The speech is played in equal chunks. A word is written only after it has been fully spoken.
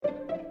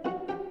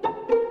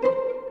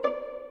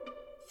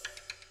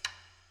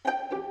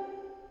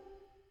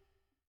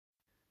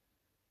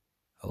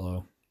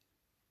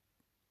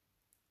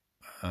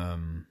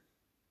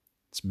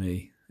It's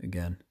me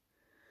again,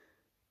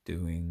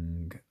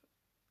 doing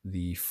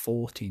the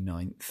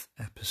 49th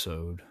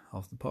episode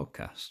of the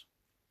podcast.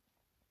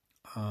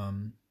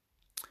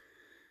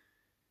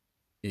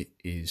 It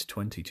is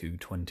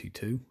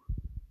 22:22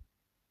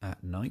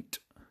 at night,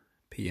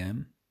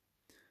 PM.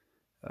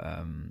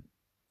 I'm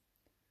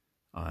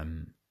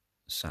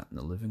sat in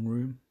the living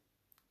room.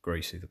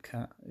 Gracie the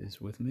cat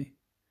is with me.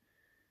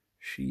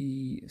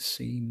 She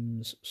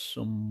seems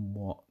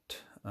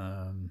somewhat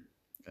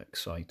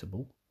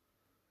excitable.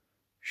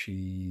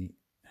 She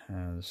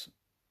has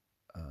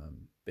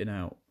been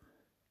out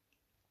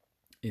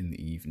in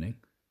the evening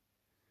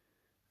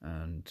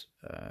and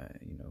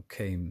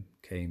came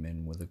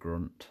in with a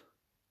grunt,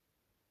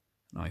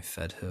 and I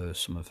fed her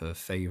some of her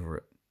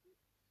favourite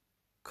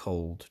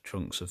cold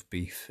chunks of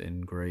beef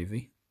in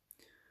gravy,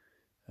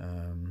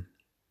 and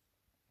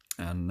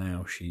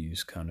now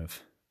she's kind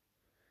of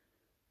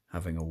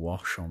having a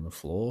wash on the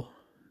floor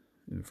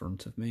in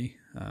front of me,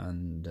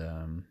 and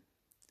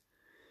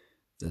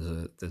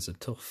there's a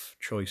tough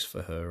choice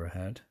for her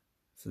ahead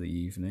for the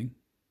evening,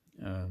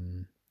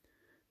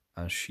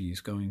 as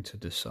she's going to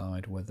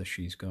decide whether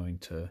she's going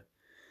to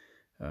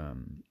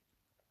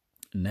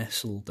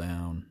nestle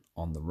down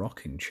on the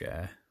rocking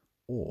chair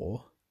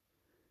or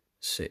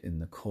sit in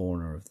the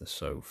corner of the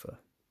sofa.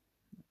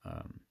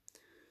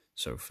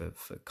 So for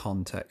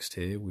context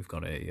here, we've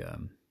got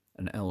an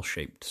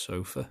L-shaped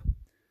sofa,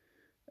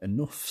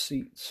 enough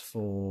seats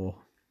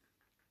for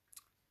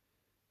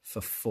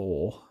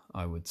 4,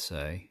 I would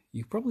say.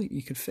 You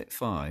could fit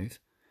 5,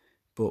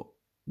 but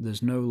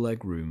there's no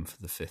leg room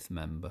for the 5th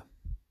member.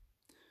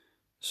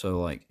 So,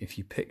 like, if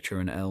you picture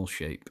an L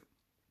shape,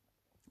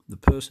 the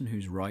person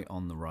who's right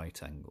on the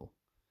right angle,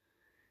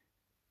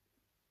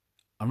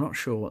 I'm not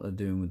sure what they're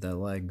doing with their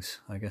legs.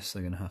 I guess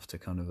they're going to have to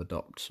kind of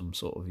adopt some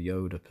sort of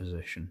Yoda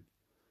position,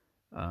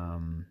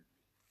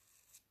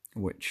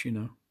 which,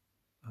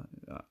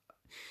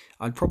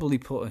 I'd probably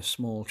put a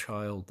small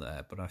child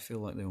there, but I feel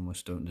like they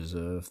almost don't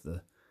deserve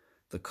the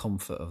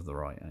comfort of the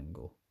right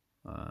angle.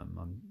 I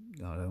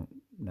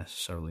don't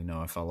necessarily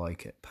know if I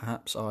like it.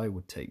 Perhaps I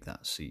would take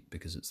that seat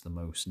because it's the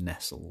most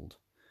nestled.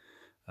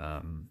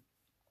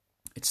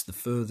 It's the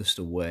furthest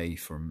away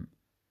from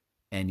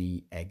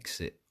any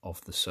exit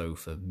of the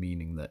sofa,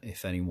 meaning that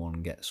if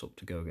anyone gets up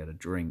to go get a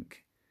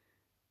drink,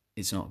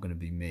 it's not going to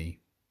be me.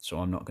 So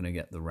I'm not going to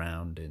get the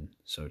round in,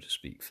 so to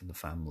speak, for the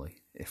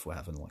family, if we're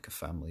having like a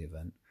family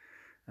event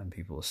and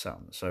people are sat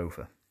on the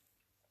sofa.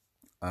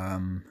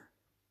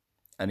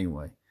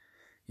 Anyway,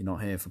 you're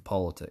not here for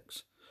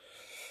politics.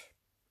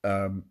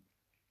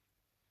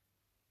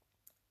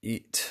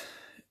 It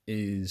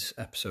is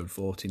episode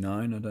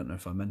 49. I don't know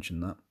if I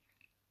mentioned that.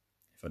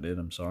 If I did,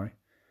 I'm sorry.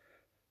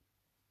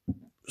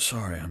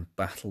 Sorry, I'm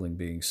battling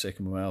being sick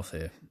in my mouth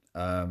here.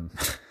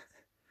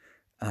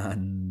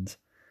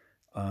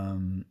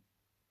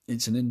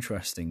 It's an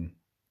interesting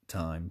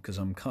time because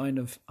I'm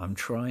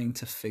trying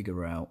to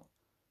figure out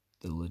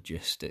the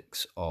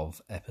logistics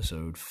of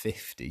episode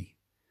 50,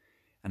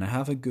 and I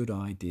have a good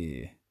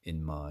idea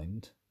in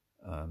mind,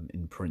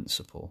 in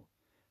principle,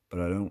 but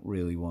I don't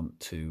really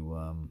want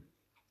to.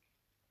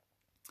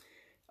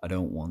 I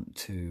don't want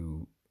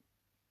to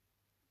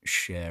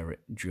share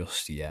it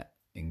just yet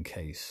in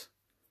case,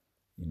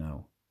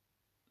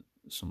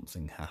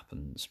 something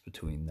happens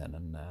between then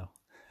and now.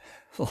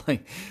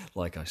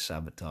 like I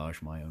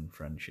sabotage my own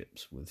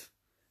friendships with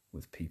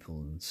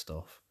people and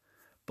stuff.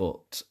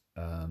 But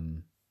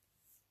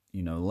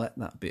let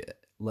that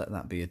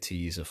be a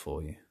teaser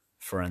for you,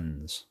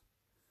 friends.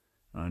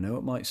 I know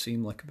it might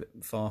seem like a bit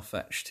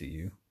far-fetched to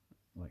you,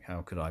 like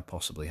how could I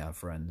possibly have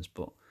friends?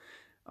 But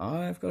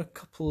I've got a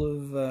couple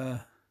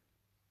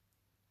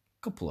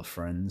of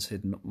friends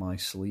hidden up my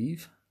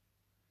sleeve,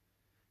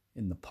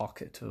 in the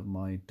pocket of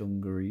my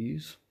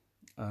dungarees.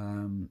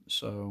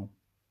 So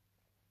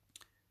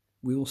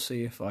we will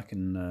see if I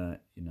can,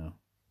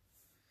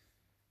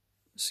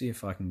 see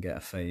if I can get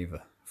a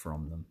favour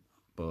from them.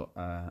 But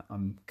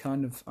I'm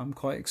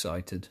quite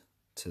excited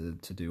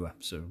to do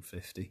episode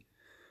 50.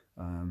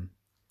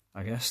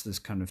 I guess there's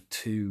kind of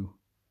two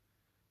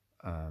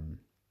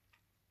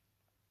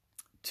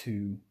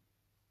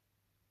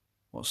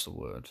what's the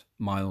word?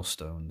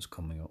 Milestones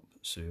coming up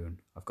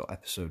soon. I've got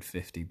episode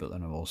 50, but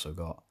then I've also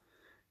got,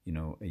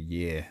 a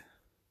year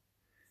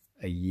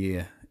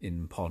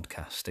in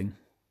podcasting,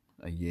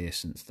 a year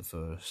since the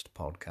first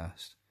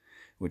podcast,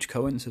 which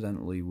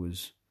coincidentally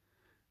was,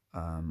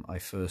 I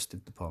first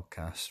did the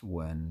podcast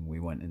when we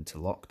went into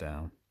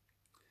lockdown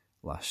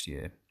last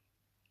year,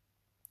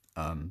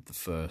 the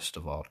first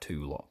of our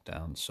 2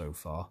 lockdowns so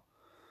far,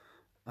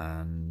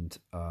 and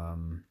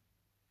I'm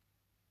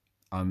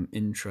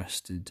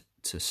interested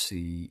to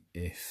see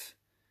if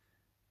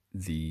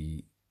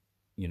the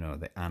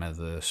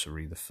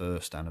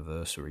first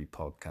anniversary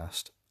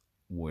podcast,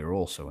 we're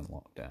also in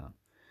lockdown,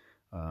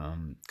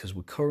 because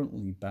we're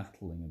currently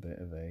battling a bit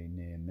of a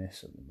near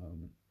miss at the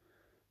moment,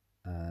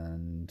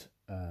 and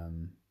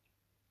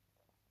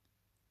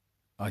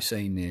I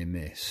say near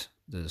miss.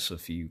 There's a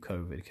few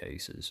COVID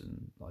cases,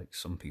 and like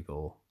some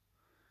people,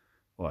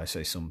 Well, I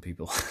say some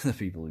people, the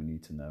people who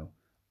need to know,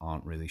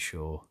 aren't really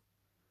sure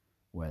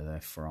where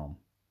they're from,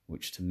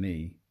 which to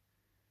me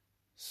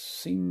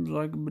seems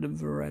like a bit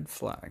of a red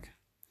flag.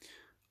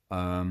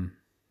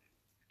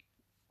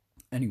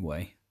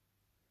 Anyway,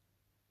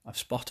 I've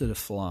spotted a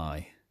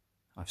fly.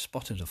 I've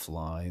spotted a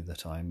fly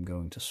that I'm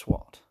going to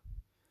swat.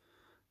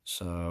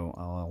 So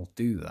I'll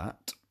do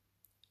that.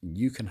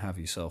 You can have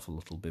yourself a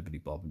little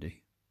bibbidi-bobbidi,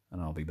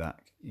 and I'll be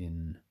back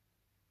in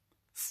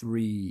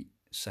 3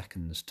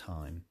 seconds'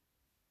 time.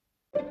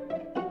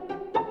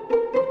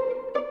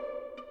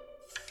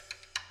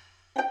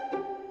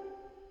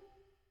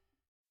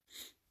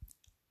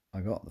 I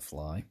got the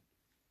fly.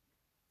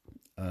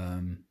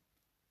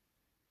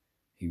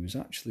 He was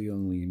actually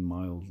only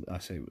mild. I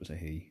say it was a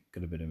he.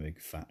 Could have been a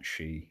big fat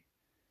she,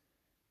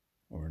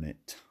 or an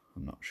it.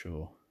 I'm not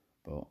sure,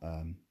 but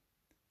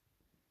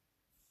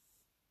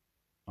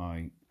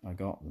I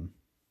got them,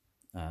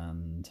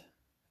 and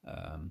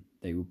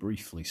they were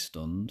briefly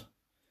stunned.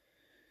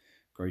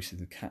 Gracie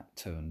the cat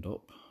turned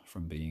up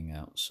from being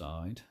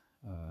outside.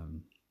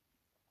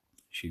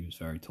 She was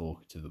very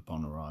talkative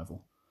upon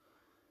arrival,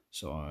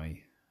 so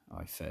I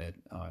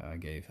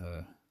gave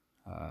her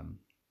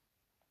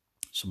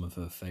some of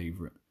her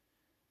favourite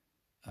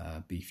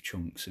beef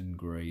chunks and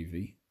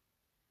gravy,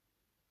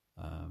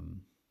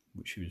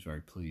 which she was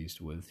very pleased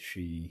with.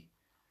 She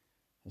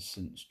has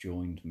since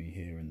joined me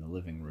here in the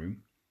living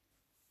room,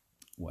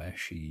 where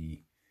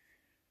she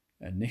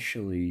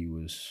initially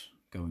was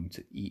going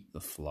to eat the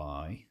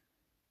fly.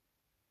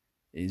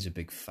 It is a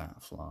big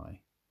fat fly.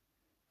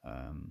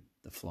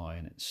 The fly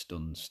in its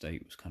stunned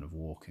state was kind of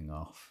walking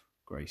off.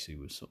 Gracie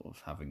was sort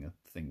of having a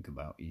think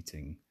about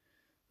eating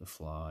the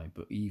fly,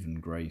 but even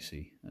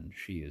Gracie, and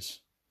she is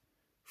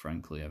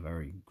frankly a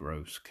very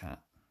gross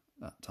cat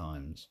at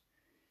times,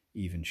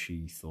 even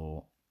she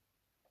thought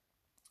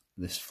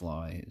this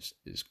fly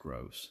is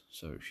gross,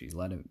 so she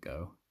let it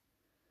go,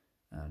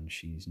 and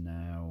she's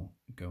now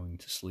going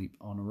to sleep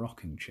on a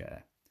rocking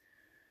chair.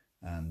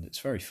 And it's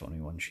very funny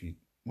when she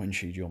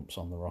jumps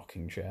on the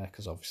rocking chair,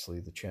 because obviously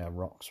the chair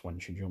rocks when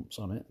she jumps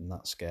on it, and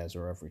that scares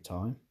her every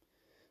time.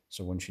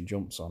 So when she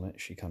jumps on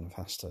it, she kind of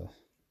has to,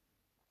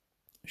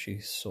 she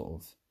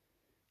sort of,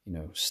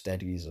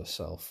 steadies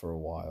herself for a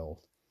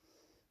while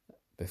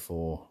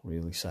before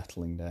really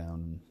settling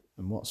down.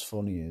 And what's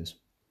funny is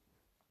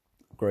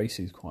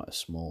Gracie's quite a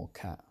small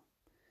cat,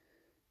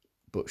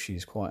 but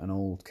she's quite an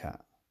old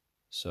cat,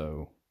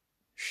 so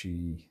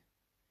she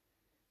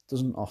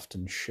doesn't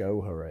often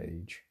show her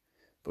age,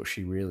 but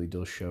she really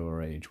does show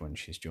her age when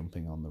she's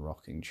jumping on the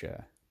rocking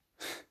chair.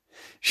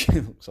 She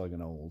looks like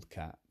an old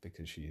cat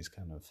because she's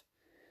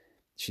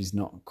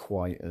not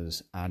quite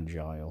as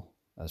agile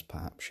as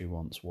perhaps she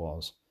once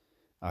was.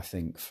 I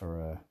think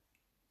for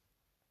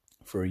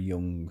a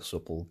young,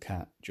 supple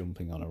cat,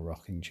 jumping on a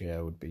rocking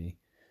chair would be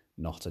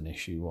not an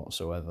issue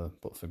whatsoever.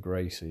 But for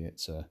Gracie,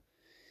 it's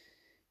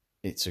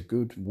a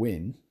good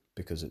win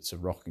because it's a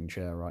rocking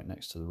chair right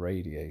next to the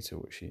radiator,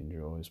 which she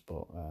enjoys.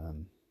 But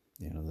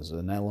there's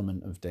an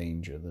element of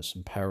danger. There's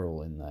some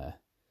peril in there,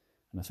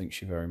 and I think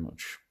she's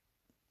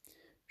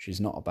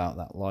not about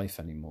that life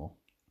anymore.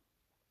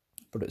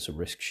 But it's a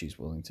risk she's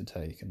willing to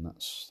take, and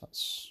that's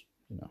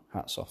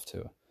hats off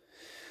to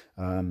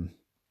her.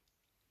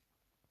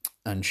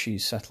 And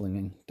she's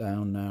settling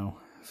down now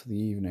for the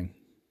evening.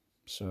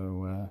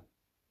 So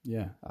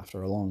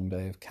after a long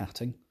day of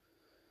catting,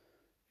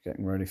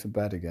 getting ready for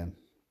bed again.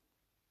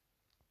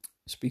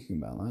 Speaking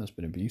about that, it's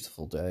been a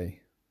beautiful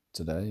day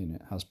today, and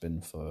it has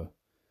been for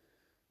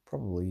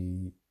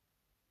probably,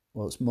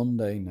 it's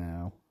Monday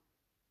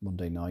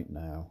night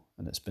now,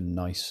 and it's been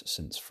nice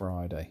since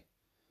Friday.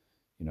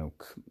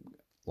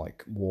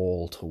 Like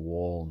wall to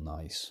wall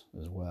nice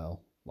as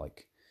well,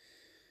 like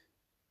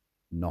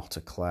not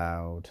a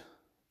cloud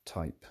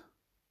type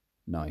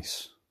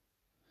nice.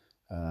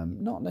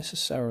 Not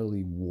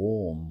necessarily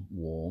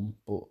warm,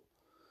 but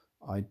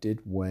I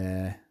did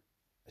wear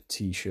a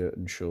t-shirt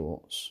and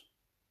shorts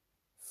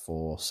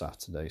for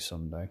Saturday,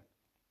 Sunday.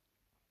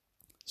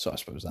 So I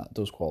suppose that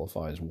does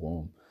qualify as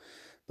warm.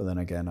 But then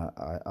again,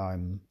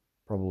 I'm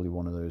probably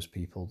one of those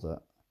people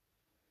that,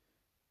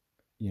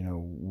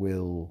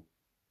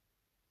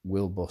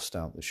 will bust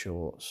out the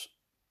shorts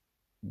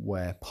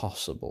where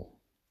possible.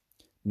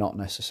 Not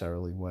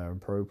necessarily where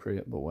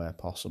appropriate, but where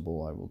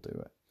possible, I will do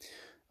it.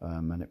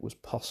 And it was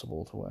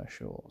possible to wear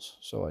shorts,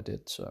 so I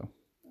did so.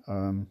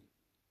 I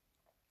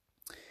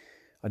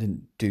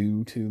didn't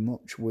do too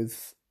much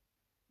with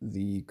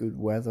the good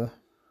weather,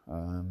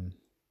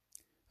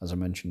 as I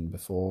mentioned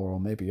before, or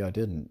maybe I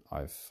didn't.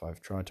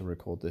 I've tried to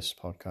record this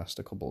podcast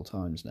a couple of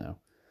times now,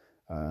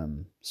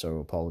 so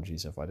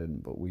apologies if I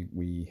didn't. But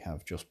we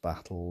have just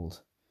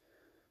battled,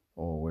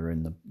 or we're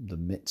in the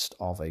midst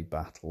of a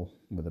battle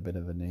with a bit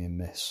of a near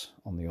miss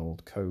on the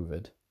old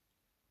COVID.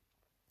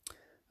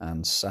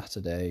 And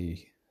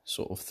Saturday,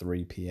 sort of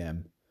 3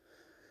 p.m,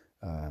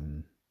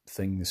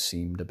 things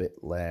seemed a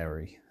bit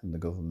leery, and the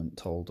government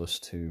told us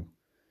to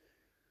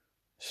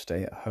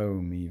stay at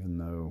home, even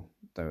though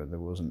there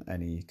wasn't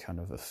any kind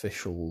of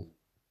official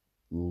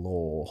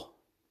law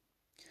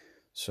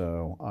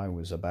So I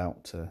was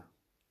about to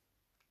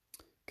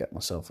get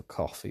myself a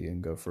coffee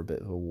and go for a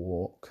bit of a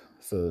walk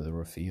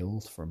further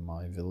afield from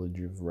my village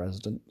of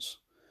residence,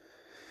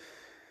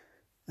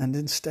 and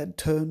instead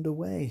turned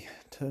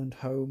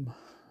home.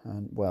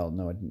 And well,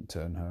 no, I didn't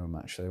turn home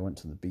actually. I went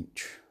to the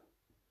beach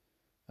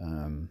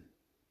in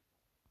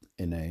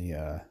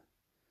a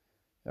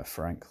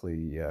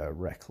frankly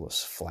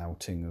reckless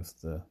flouting of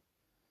the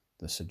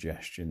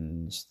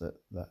suggestions that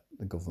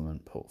the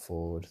government put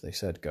forward. They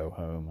said go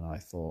home, and I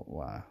thought,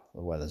 wow,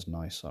 the weather's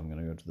nice, so I'm going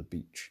to go to the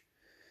beach.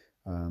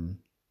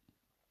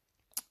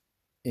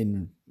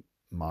 In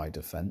my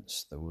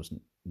defence, there was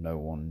no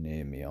one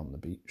near me on the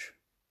beach.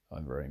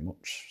 I very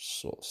much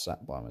sort of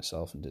sat by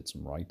myself and did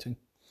some writing.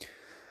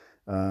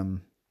 I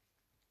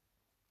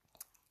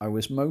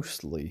was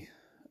mostly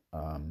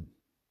kind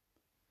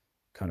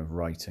of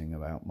writing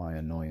about my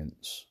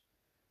annoyance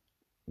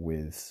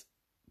with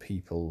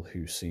people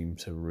who seem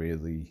to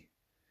really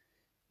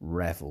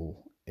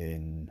revel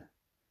in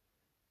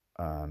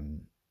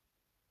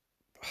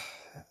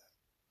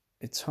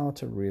it's hard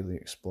to really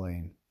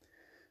explain,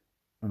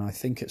 and I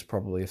think it's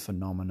probably a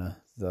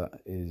phenomena that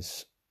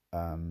is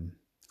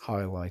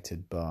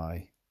highlighted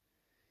by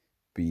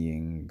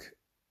being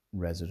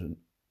resident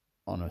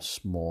on a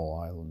small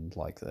island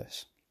like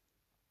this,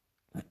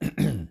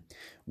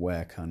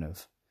 where kind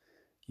of,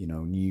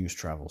 news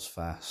travels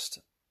fast.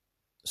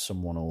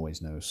 Someone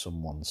always knows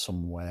someone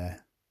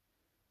somewhere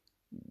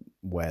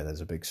where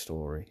there's a big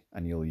story,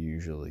 and you'll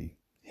usually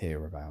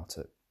hear about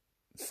it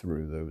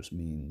through those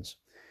means.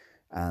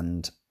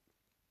 And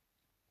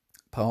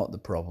part of the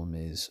problem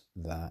is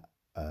that,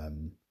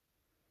 the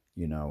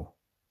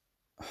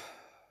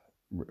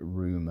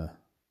rumour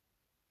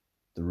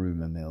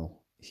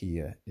mill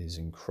here is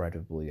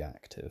incredibly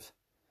active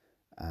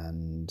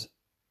and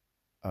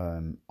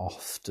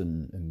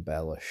often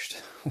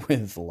embellished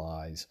with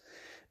lies.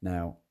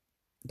 Now,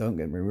 don't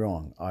get me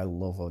wrong, I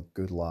love a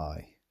good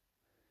lie.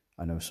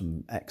 I know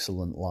some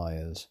excellent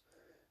liars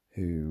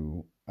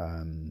who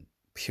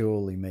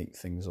purely make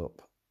things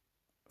up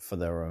for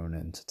their own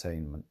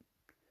entertainment.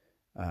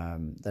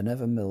 They're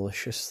never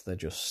malicious. They're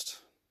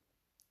just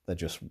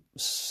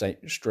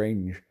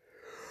strange.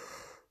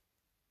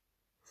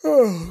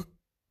 Oh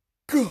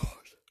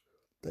God,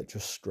 they're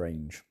just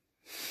strange.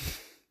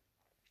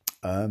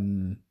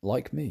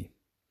 Like me.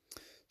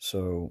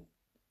 So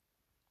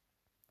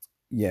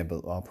yeah,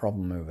 but our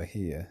problem over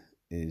here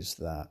is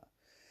that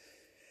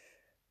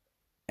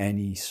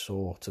any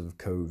sort of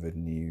COVID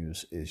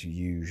news is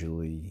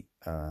usually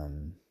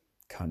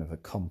kind of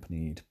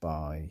accompanied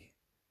by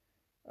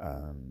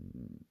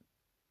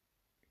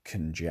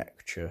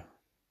conjecture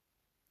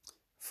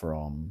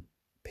from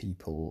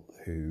people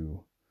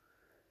who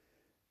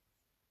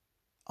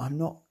I'm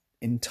not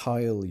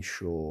entirely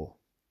sure,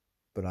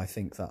 but I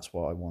think that's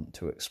what I want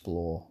to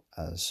explore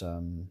as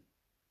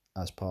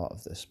part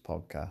of this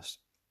podcast.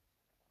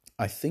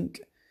 I think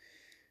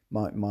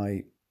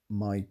my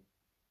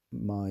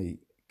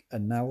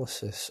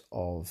analysis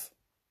of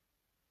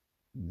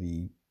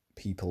the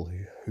people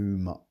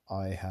whom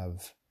I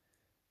have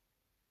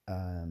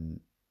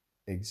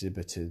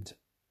exhibited,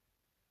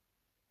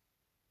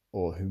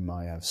 or whom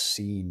I have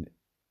seen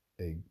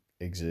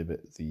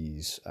exhibit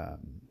this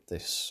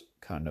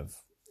kind of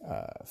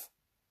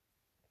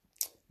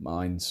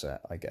mindset,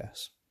 I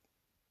guess.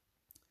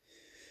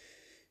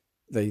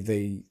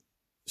 They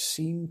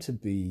seem to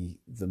be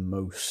the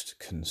most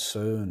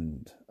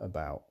concerned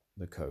about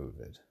the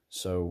COVID.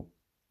 So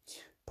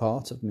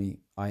part of me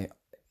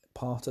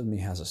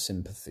has a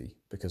sympathy,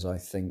 because I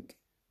think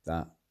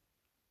that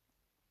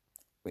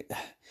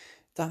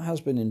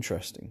has been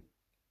interesting.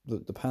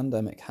 The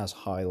pandemic has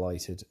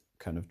highlighted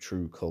kind of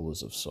true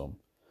colours of some,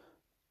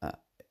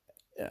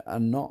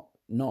 and not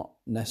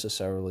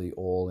necessarily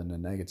all in a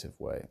negative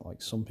way.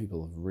 Like, some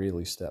people have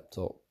really stepped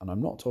up, and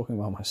I'm not talking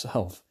about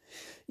myself,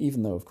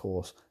 even though, of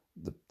course,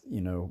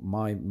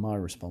 my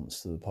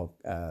response to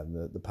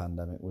the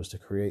pandemic was to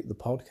create the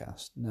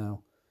podcast.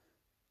 Now,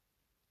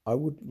 I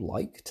would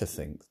like to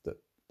think that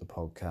the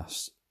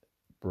podcast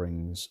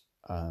brings,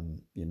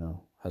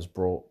 has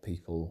brought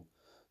people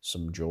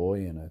some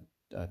joy in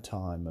a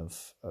time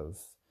of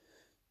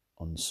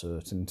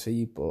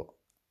uncertainty, but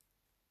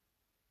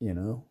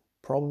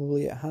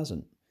probably it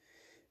hasn't.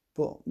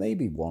 But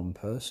maybe one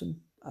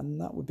person,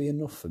 and that would be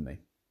enough for me.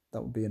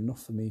 That would be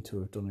enough for me to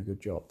have done a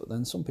good job. But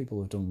then some people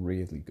have done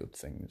really good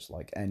things,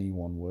 like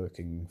anyone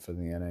working for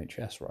the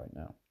NHS right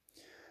now.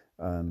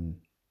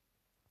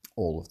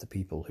 All of the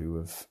people who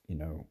have,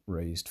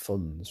 raised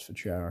funds for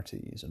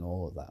charities and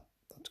all of that.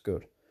 That's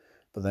good.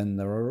 But then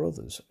there are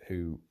others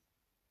who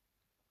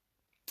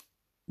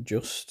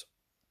just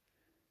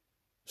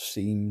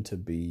seem to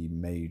be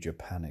major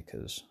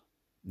panickers.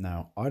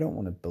 Now, I don't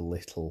want to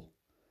belittle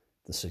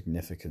the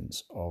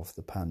significance of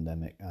the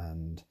pandemic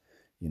and,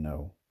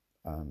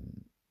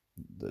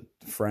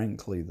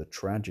 frankly, the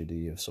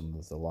tragedy of some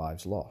of the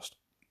lives lost.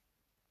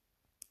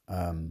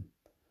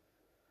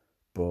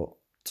 But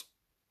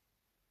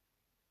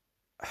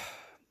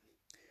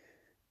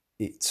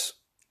it's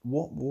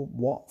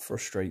what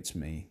frustrates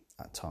me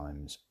at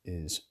times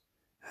is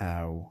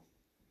how,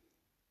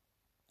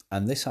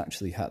 and this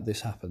actually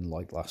this happened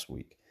like last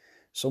week.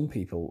 Some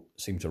people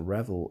seem to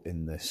revel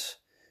in this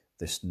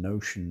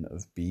notion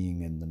of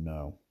being in the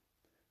know.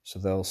 So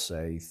they'll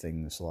say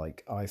things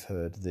like, "I've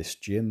heard this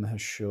gym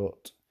has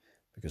shut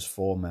because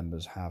 4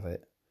 members have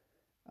it,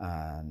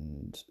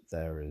 and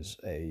there is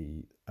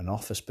an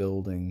office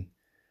building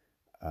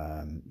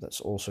that's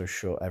also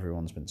shut.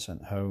 Everyone's been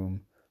sent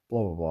home.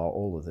 Blah blah blah.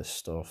 All of this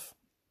stuff.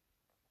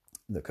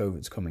 The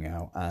COVID's coming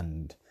out,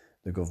 and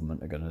the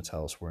government are going to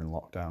tell us we're in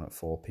lockdown at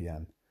 4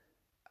 p.m.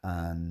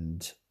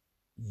 And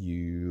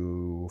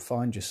you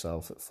find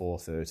yourself at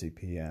 4:30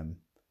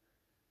 p.m.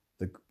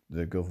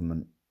 The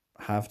government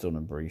have done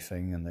a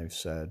briefing, and they've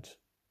said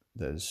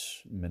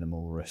there's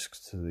minimal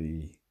risk to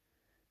the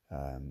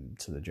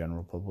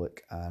general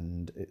public,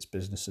 and it's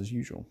business as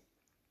usual.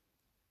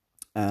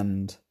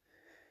 And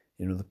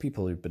the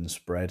people who've been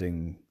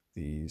spreading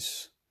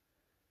these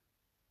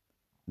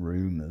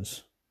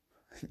rumors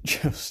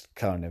just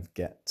kind of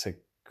get to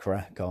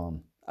crack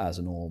on as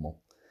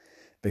normal,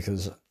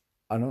 because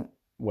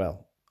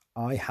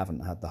I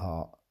haven't had the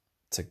heart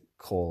to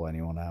call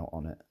anyone out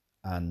on it,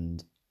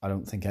 and I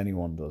don't think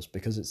anyone does,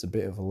 because it's a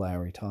bit of a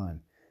leery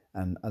time.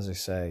 And as I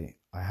say,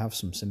 I have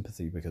some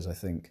sympathy, because I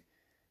think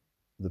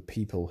the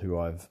people who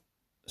I've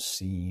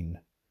seen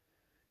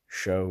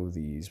show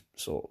these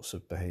sorts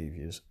of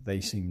behaviours,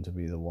 they seem to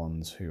be the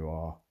ones who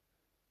are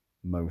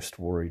most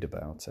worried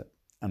about it.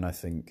 And I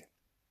think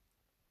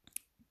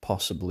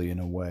possibly in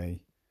a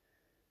way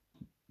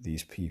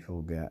these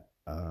people get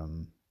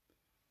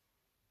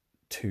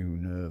too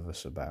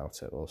nervous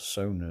about it, or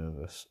so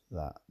nervous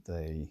that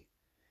they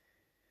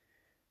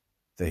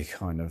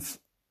kind of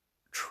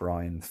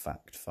try and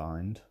fact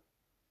find,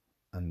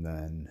 and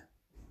then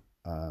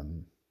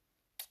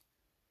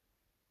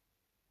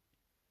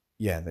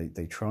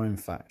they try and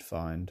fact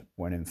find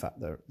when in fact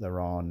there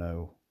are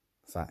no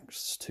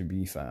facts to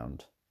be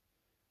found,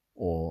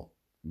 or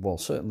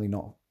certainly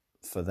not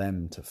for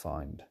them to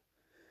find.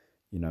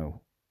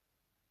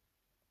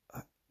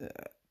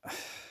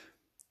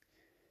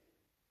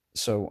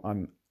 So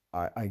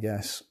I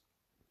guess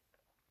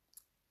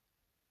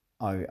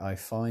I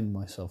find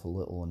myself a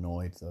little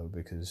annoyed, though,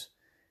 because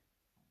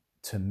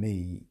to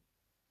me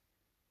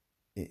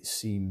it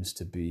seems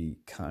to be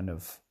kind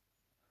of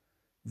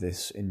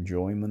this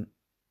enjoyment.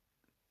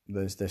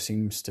 There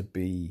seems to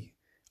be,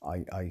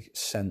 I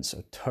sense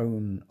a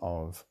tone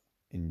of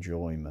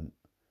enjoyment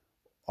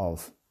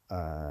of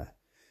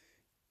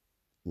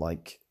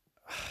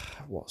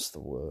what's the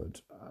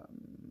word?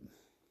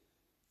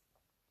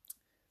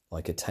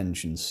 Like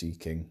attention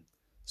seeking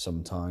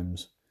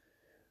sometimes,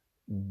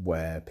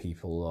 where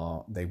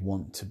people they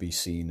want to be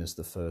seen as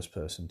the first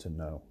person to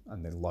know,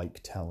 and they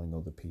like telling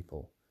other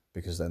people,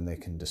 because then they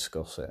can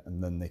discuss it,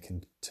 and then they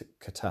can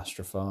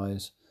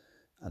catastrophize,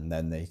 and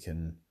then they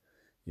can,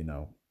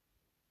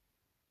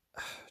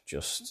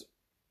 just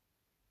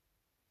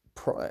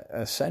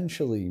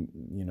essentially,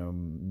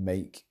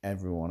 make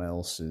everyone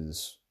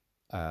else's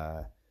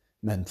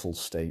mental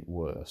state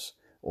worse,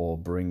 or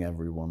bring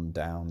everyone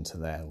down to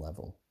their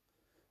level,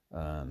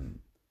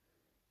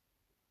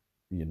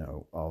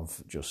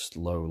 of just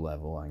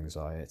low-level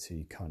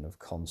anxiety, kind of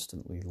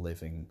constantly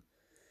living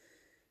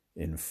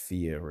in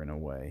fear in a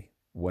way,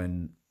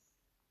 when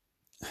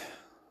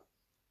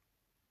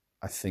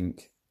I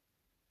think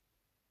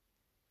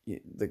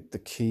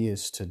the key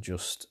is to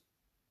just,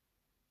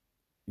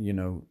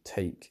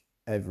 take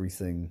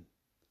everything,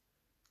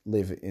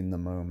 live in the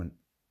moment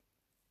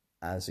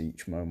as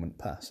each moment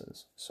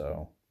passes.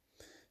 So,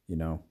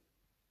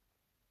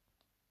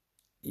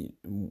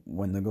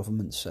 when the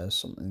government says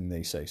something,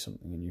 they say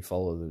something, and you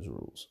follow those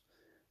rules.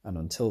 And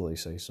until they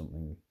say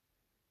something,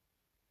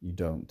 you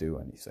don't do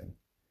anything.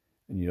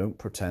 And you don't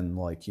pretend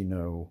like you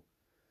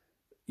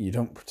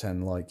don't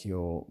pretend like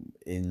you're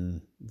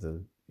in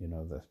the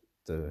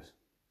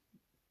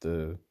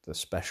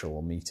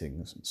special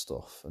meetings and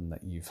stuff, and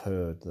that you've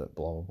heard that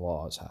blah blah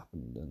blah has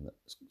happened, and that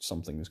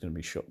something is going to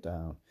be shut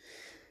down.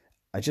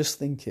 I just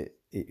think it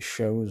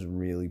shows a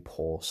really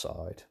poor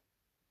side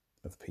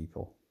of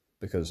people,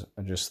 because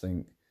I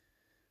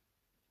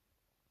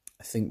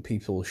think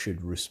people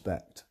should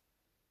respect,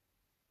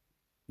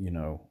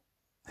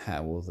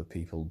 how other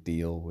people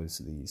deal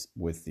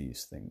with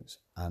these things.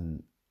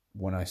 And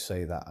when I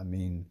say that, I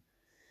mean,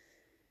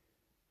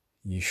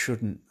 you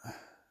shouldn't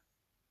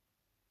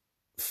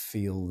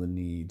feel the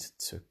need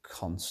to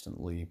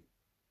constantly,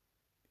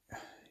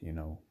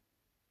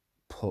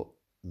 put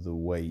the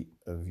weight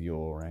of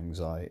your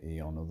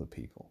anxiety on other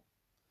people.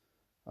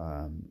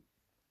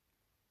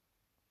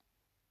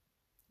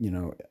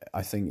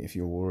 I think if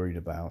you're worried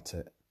about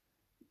it,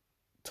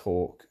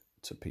 talk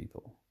to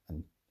people,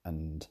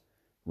 and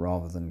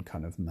rather than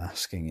kind of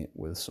masking it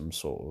with some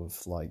sort of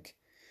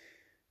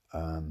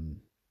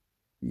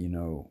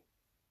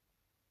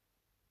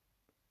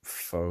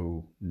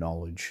faux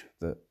knowledge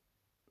that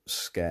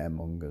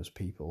scaremongers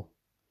people,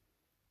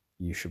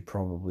 you should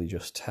probably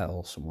just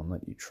tell someone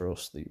that you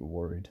trust that you're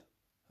worried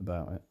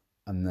about it.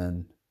 and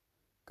then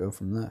go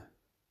from there.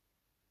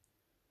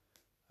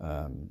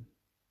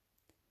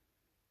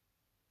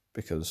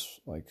 Because,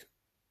 like,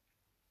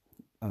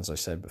 as I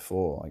said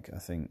before, like, I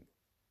think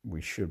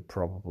we should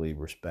probably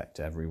respect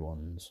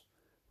everyone's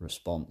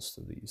response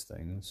to these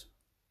things.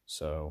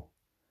 So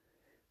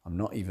I'm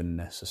not even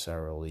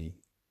necessarily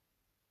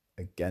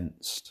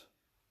against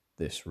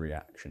this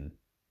reaction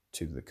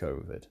to the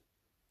COVID.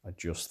 I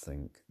just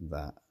think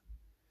that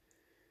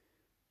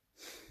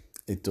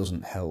it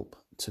doesn't help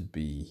to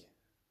be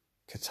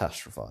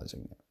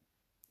catastrophizing it.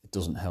 It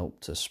doesn't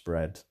help to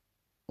spread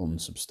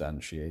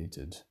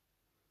unsubstantiated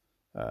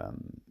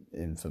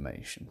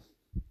information.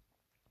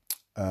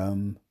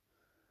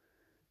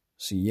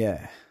 So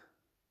yeah.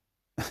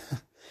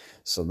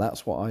 So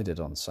that's what I did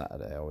on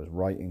Saturday. I was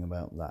writing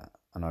about that,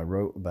 and I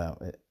wrote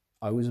about it.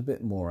 I was a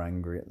bit more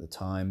angry at the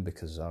time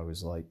because I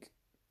was like,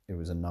 it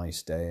was a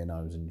nice day and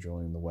I was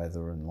enjoying the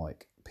weather, and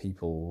like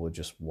people were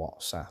just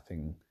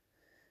WhatsApping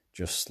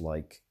just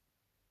like,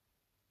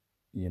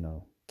 you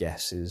know,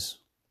 guesses.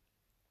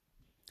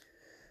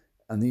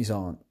 And these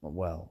aren't,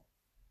 well,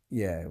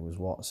 yeah, it was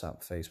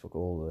WhatsApp, Facebook,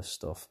 all this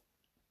stuff.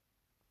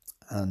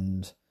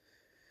 And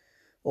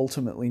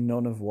ultimately,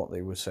 none of what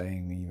they were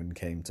saying even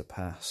came to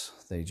pass.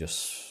 They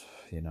just,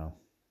 you know,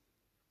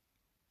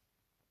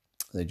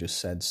 they just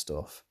said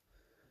stuff.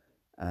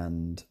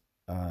 And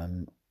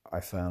I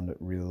found it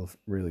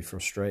really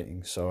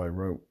frustrating. So I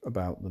wrote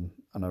about them,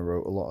 and I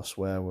wrote a lot of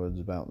swear words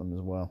about them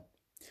as well.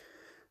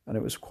 And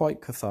it was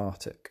quite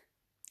cathartic.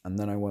 And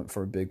then I went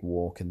for a big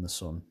walk in the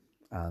sun.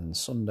 And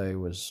Sunday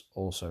was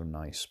also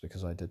nice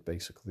because I did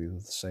basically the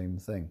same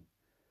thing.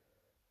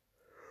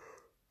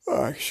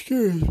 Oh,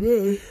 excuse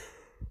me.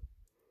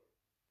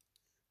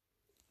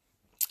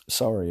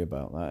 Sorry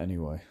about that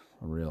anyway.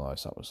 I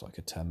realised that was like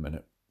a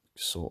 10-minute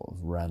sort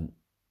of rant,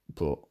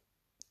 but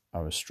I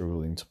was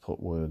struggling to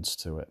put words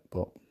to it.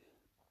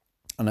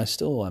 And I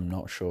still am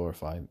not sure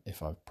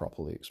if I've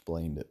properly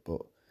explained it,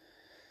 but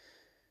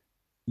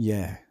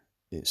yeah,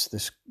 it's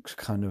this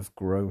kind of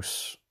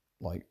gross,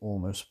 like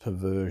almost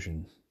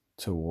perversion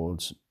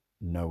towards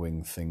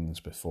knowing things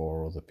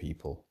before other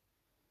people,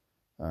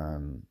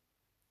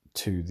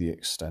 to the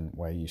extent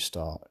where you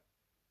start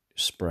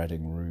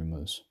spreading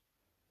rumours.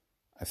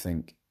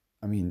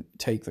 I mean,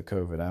 take the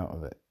COVID out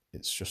of it,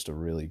 it's just a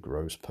really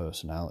gross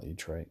personality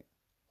trait.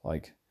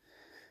 Like,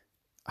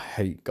 I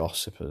hate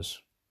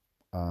gossipers.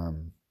 Now,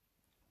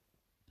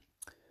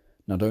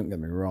 don't get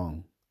me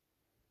wrong,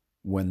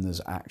 when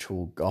there's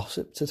actual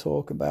gossip to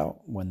talk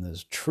about, when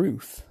there's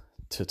truth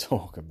to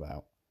talk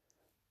about,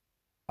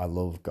 I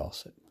love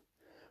gossip.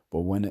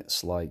 But when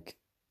it's like,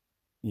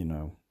 you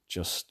know,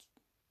 just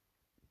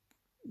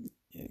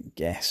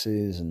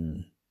guesses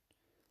and,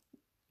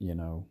 you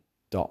know,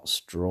 dots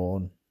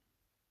drawn.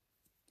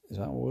 Is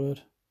that a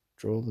word?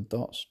 Draw the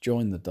dots?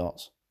 Join the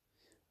dots.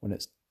 When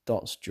it's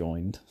dots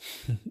joined,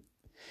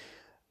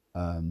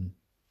 I'm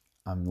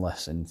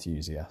less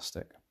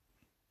enthusiastic.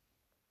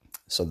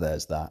 So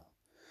there's that.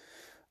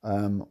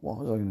 What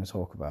was I going to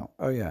talk about?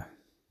 Oh yeah,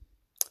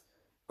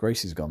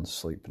 Gracie's gone to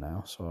sleep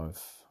now, so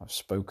I've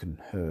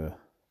spoken her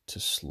to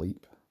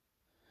sleep.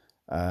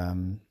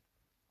 And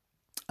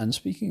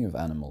speaking of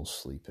animals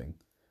sleeping,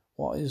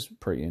 what is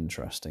pretty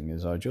interesting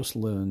is I just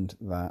learned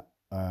that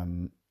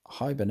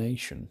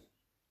hibernation,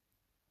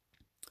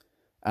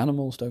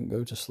 animals don't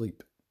go to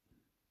sleep.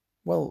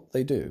 Well,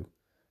 they do,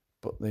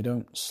 but they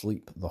don't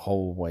sleep the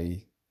whole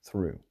way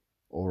through,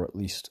 or at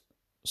least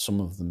some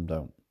of them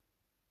don't.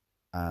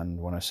 And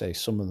when I say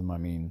some of them, I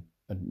mean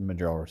a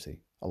majority,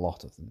 a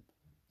lot of them.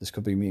 This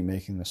could be me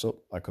making this up.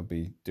 I could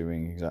be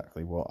doing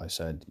exactly what I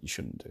said you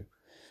shouldn't do.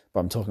 But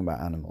I'm talking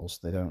about animals.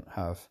 They don't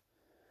have...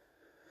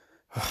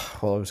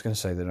 Well, I was going to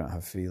say they don't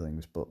have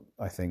feelings, but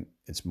I think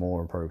it's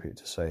more appropriate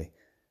to say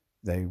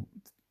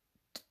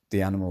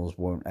the animals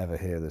won't ever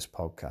hear this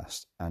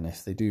podcast. And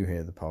if they do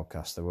hear the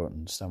podcast, they won't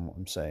understand what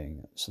I'm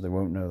saying. So they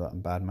won't know that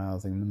I'm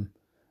bad-mouthing them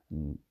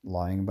and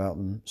lying about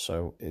them.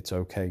 So it's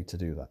okay to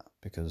do that,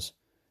 because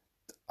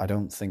I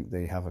don't think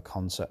they have a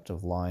concept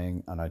of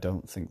lying, and I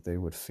don't think they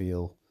would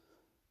feel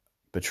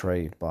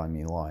betrayed by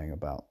me lying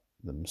about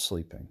them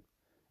sleeping.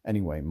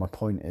 Anyway, my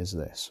point is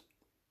this.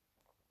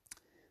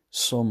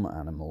 Some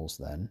animals,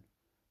 then,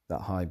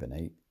 that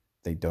hibernate,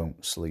 they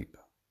don't sleep.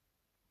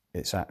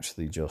 It's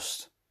actually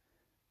just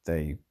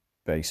they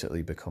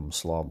basically become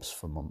slobs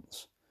for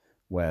months,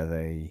 where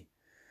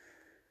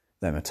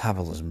their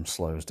metabolism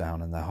slows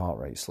down and their heart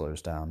rate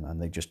slows down, and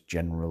they just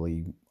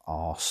generally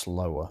are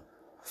slower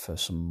for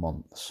some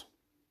months.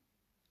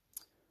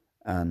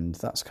 And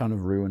that's kind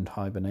of ruined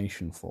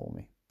hibernation for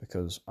me,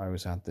 because I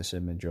always had this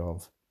image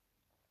of,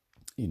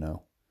 you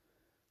know,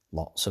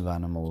 lots of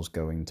animals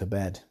going to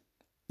bed,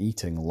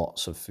 eating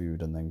lots of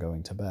food and then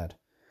going to bed.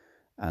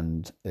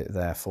 And it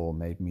therefore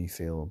made me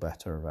feel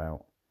better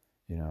about,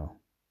 you know,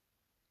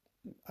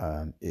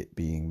 it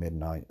being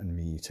midnight and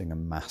me eating a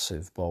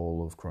massive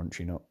bowl of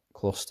crunchy nut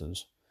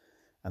clusters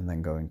and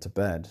then going to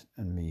bed,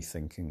 and me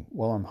thinking,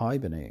 well, I'm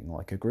hibernating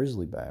like a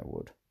grizzly bear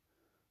would.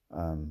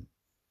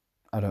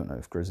 I don't know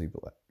if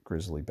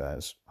grizzly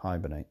bears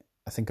hibernate.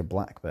 I think a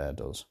black bear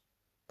does,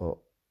 but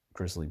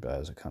grizzly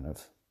bears are kind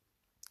of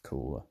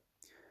cooler.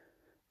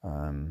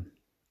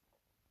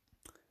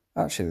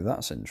 Actually,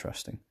 that's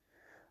interesting.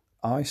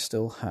 I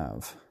still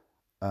have,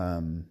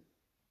 when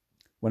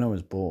I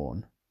was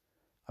born,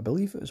 I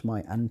believe it was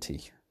my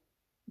auntie.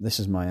 This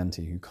is my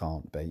auntie who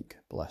can't bake,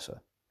 bless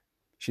her.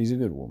 She's a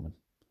good woman,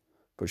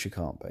 but she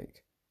can't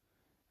bake.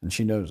 And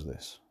she knows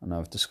this, and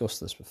I've discussed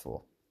this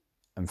before.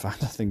 In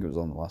fact, I think it was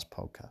on the last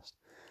podcast.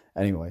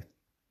 Anyway,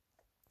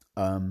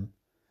 when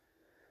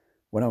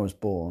I was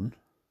born,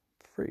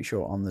 pretty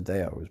sure on the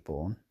day I was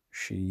born,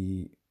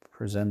 she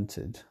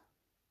presented...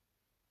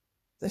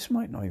 This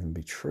might not even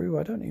be true.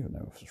 I don't even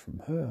know if it's from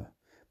her.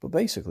 But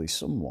basically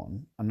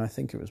someone, and I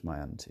think it was my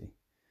auntie,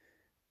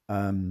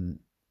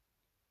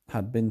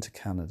 had been to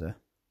Canada,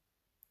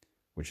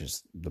 which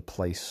is the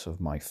place of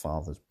my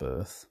father's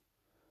birth.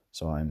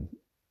 So I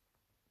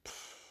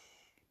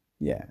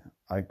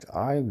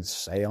would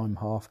say I'm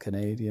half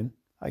Canadian.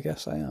 I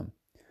guess I am.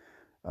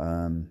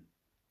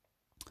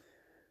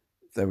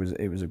 It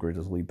was a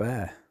grizzly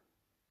bear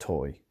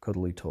toy,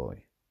 cuddly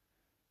toy,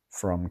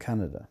 from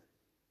Canada,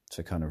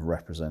 to kind of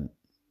represent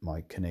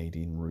my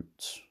Canadian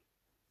roots,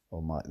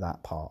 or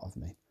that part of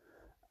me.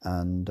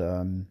 And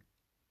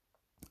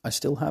I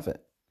still have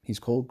it. He's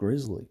called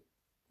Grizzly,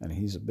 and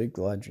he's a big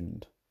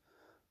legend.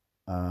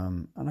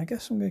 And I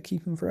guess I'm going to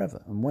keep him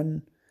forever. And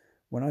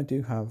when I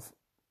do have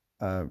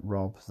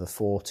Rob the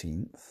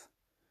 14th,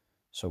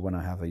 so when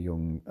I have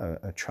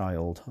a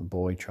child, a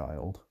boy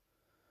child,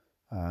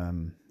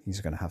 he's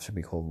going to have to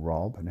be called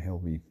Rob, and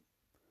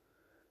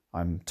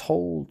I'm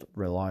told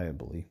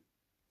reliably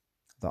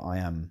that I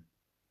am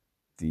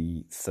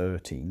the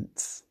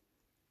 13th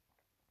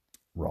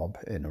Rob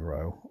in a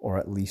row, or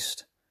at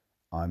least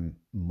I'm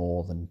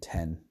more than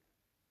 10.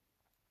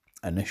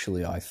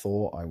 Initially, I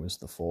thought I was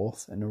the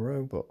 4th in a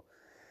row, but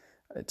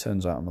it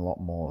turns out I'm a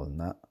lot more than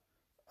that.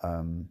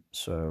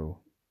 So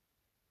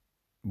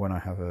when I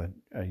have a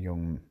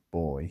young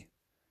boy,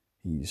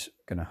 he's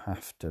going to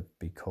have to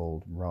be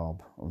called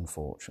Rob,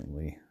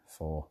 unfortunately,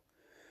 for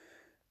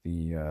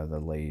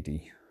the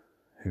lady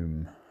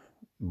whom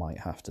might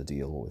have to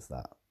deal with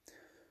that.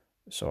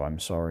 So I'm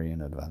sorry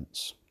in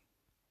advance.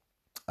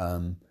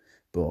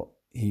 But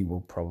he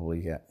will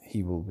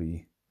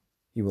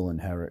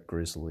inherit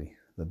Grizzly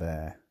the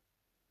bear,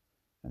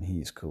 and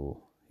he's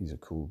cool. He's a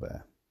cool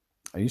bear.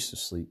 He used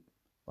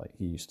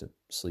to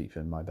sleep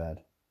in my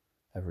bed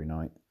every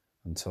night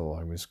until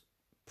I was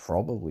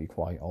probably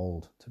quite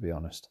old, to be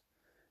honest.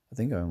 I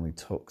think I only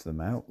took them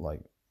out,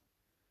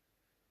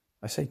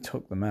 I say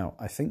took them out.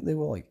 I think they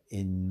were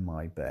in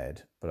my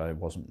bed, but I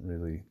wasn't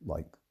really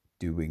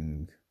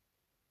doing.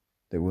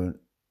 They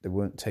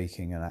weren't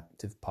taking an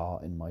active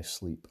part in my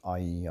sleep,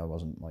 i.e. I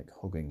wasn't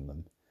hugging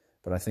them,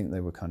 but I think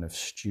they were kind of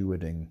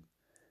stewarding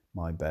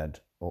my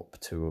bed up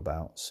to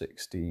about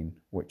 16,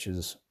 which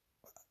is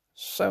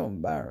so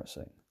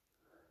embarrassing.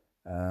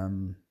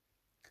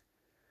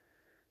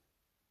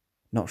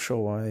 Not sure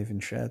why I even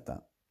shared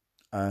that.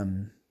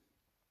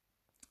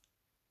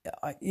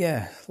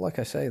 Like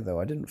I say though,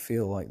 I didn't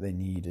feel like they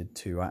needed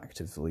to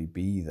actively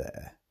be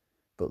there,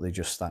 but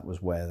that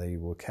was where they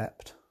were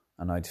kept,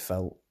 and it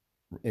felt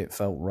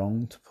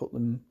wrong to put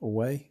them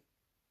away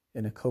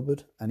in a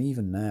cupboard. And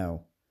even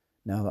now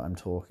that I'm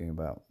talking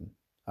about them,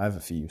 I have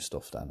a few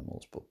stuffed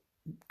animals, but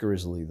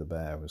Grizzly the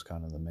bear was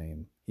kind of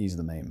he's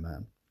the main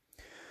man.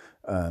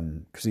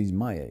 Because he's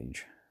my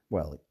age.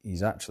 Well,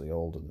 he's actually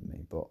older than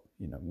me, but,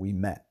 we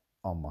met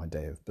on my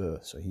day of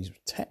birth, so he's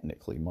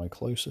technically my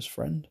closest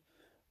friend,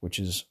 which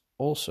is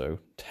also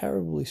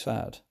terribly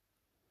sad.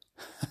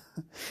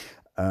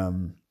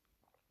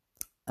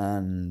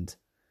 And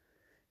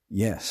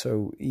yeah,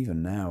 so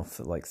even now,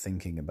 for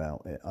thinking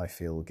about it, I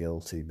feel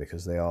guilty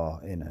because they're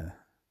in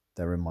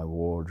my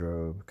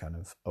wardrobe, kind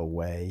of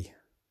away.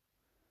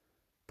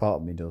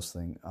 Part of me does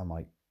think I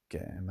might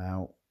get him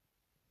out,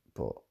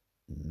 but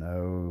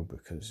no,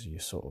 because you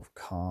sort of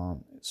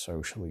can't. It's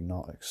socially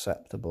not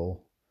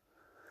acceptable.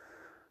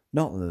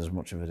 Not that there's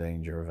much of a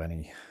danger of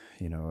any,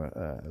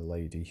 a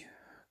lady,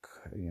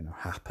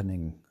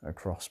 happening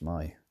across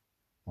my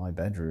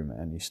bedroom at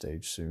any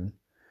stage soon,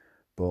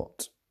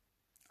 but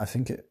I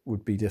think it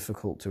would be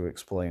difficult to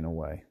explain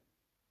away.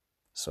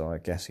 So I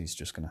guess he's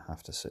just going to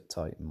have to sit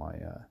tight in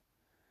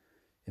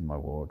my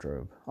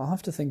wardrobe. I'll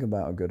have to think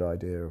about a good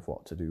idea of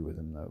what to do with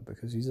him though,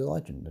 because he's a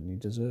legend and he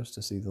deserves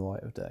to see the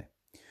light of day.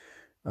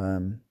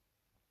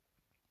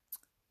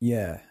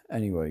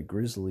 Anyway,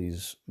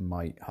 grizzlies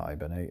might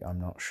hibernate, I'm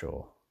not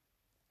sure.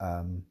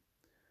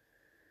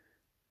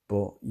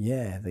 But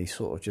yeah, they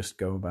sort of just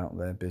go about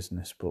their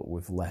business, but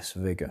with less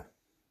vigour.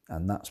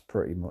 And that's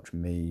pretty much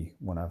me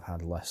when I've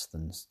had less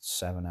than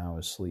 7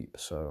 hours sleep.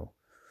 So,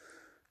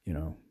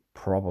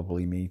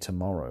 probably me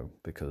tomorrow,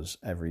 because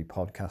every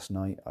podcast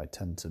night I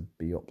tend to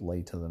be up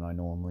later than I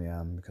normally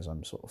am because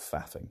I'm sort of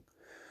faffing.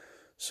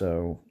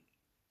 So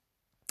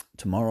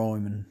tomorrow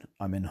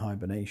I'm in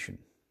hibernation,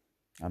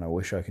 and I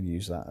wish I could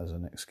use that as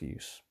an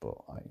excuse, but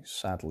I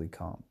sadly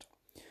can't.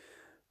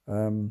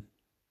 But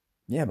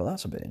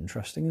that's a bit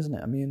interesting, isn't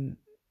it? I mean,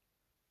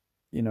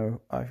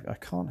 I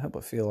can't help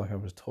but feel like I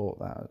was taught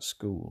that at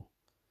school.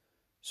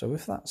 So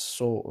if that's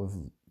sort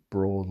of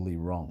broadly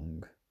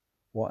wrong,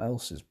 what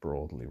else is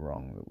broadly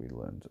wrong that we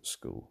learned at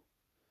school?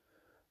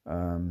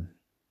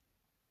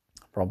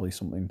 Probably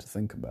something to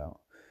think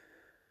about.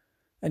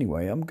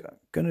 Anyway, I'm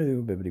going to do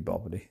a bibbidi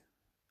bobbidi,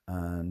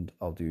 and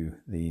I'll do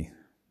the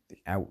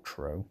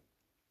outro.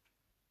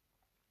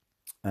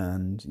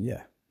 And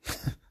yeah,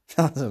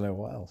 I don't know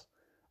what else.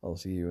 I'll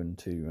see you in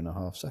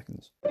 2.5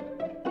 seconds.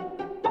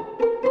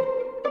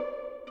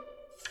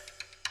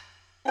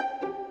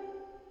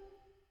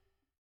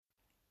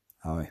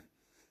 Hi.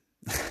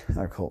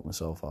 I caught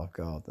myself off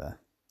guard there.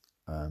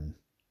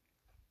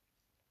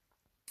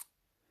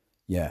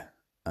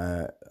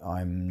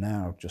 I'm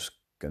now just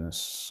gonna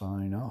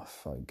sign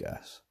off, I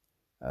guess.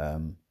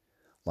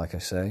 Like I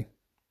say,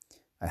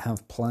 I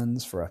have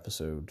plans for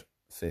episode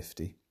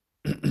 50,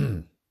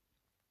 but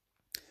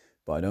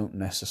I don't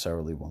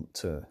necessarily want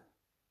to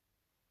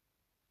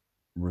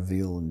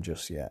reveal them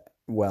just yet.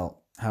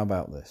 Well, how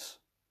about this?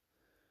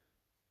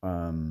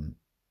 I'm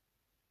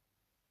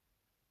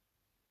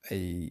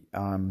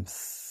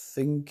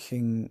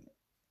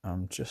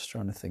just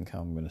trying to think how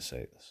I'm going to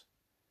say this.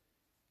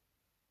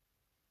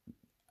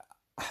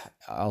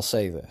 I'll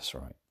say this,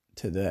 right?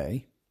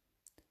 Today,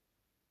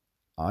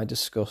 I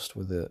discussed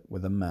with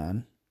a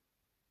man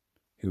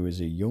who is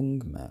a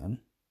young man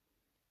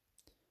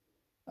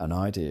an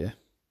idea,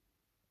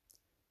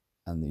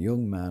 and the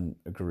young man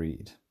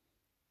agreed.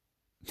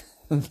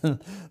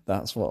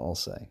 That's what I'll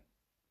say.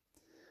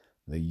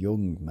 The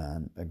young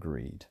man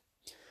agreed.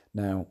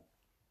 Now,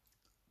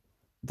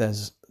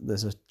 there's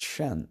a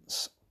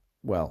chance.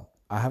 Well,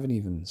 I haven't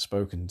even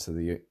spoken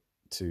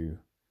to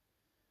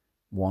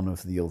one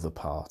of the other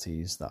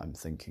parties that I'm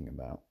thinking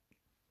about.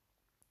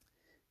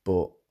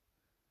 But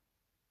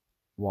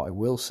what I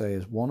will say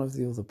is one of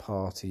the other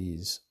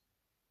parties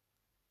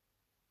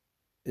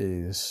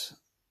is,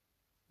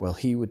 well,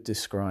 he would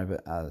describe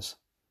it as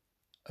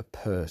a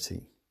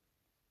perty.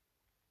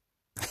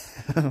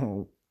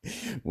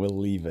 We'll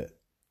leave it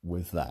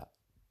with that.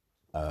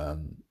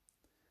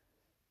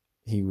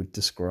 He would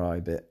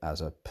describe it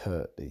as a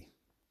perty.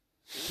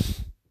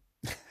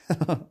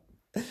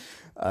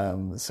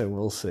 So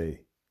we'll see.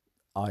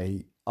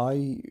 I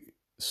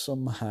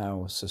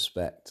somehow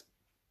suspect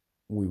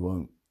we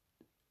won't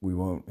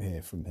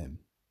hear from him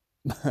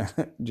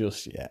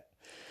just yet.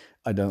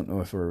 I don't know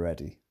if we're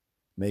ready.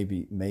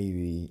 Maybe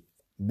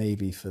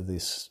for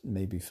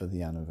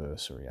the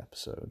anniversary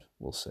episode.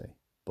 We'll see.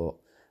 But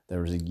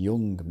there is a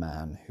young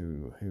man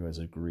who has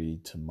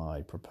agreed to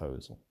my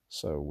proposal.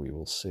 So we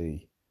will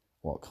see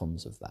what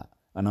comes of that.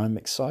 And I'm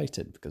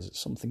excited because it's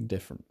something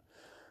different.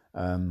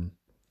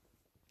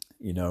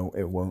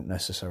 It won't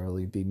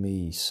necessarily be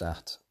me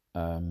sat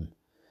in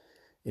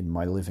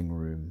my living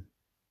room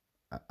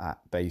at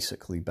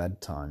basically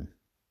bedtime,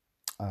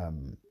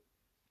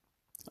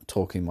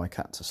 talking my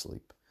cat to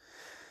sleep.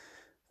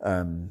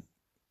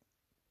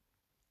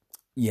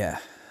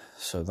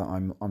 So that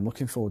I'm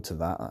looking forward to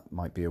that. That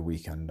might be a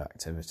weekend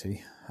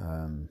activity,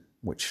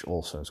 which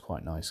also is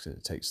quite nice because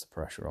it takes the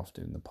pressure off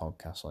doing the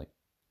podcast like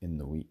in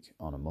the week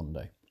on a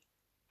Monday.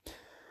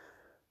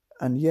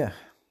 And yeah,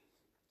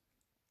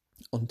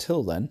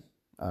 until then,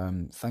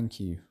 thank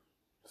you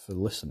for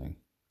listening.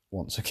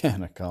 Once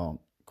again, I can't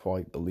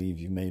quite believe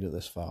you made it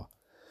this far.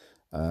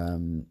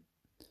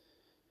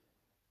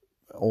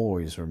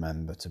 Always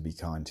remember to be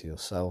kind to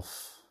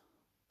yourself,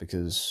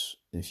 because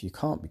if you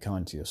can't be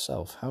kind to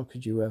yourself, how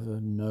could you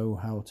ever know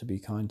how to be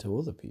kind to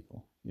other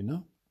people,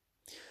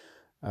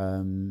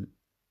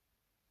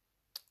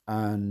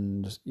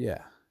 And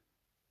yeah,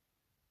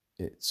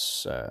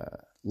 it's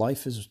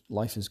life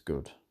is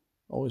good.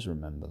 Always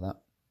remember that.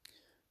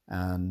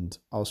 And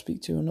I'll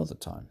speak to you another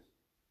time.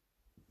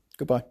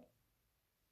 Goodbye.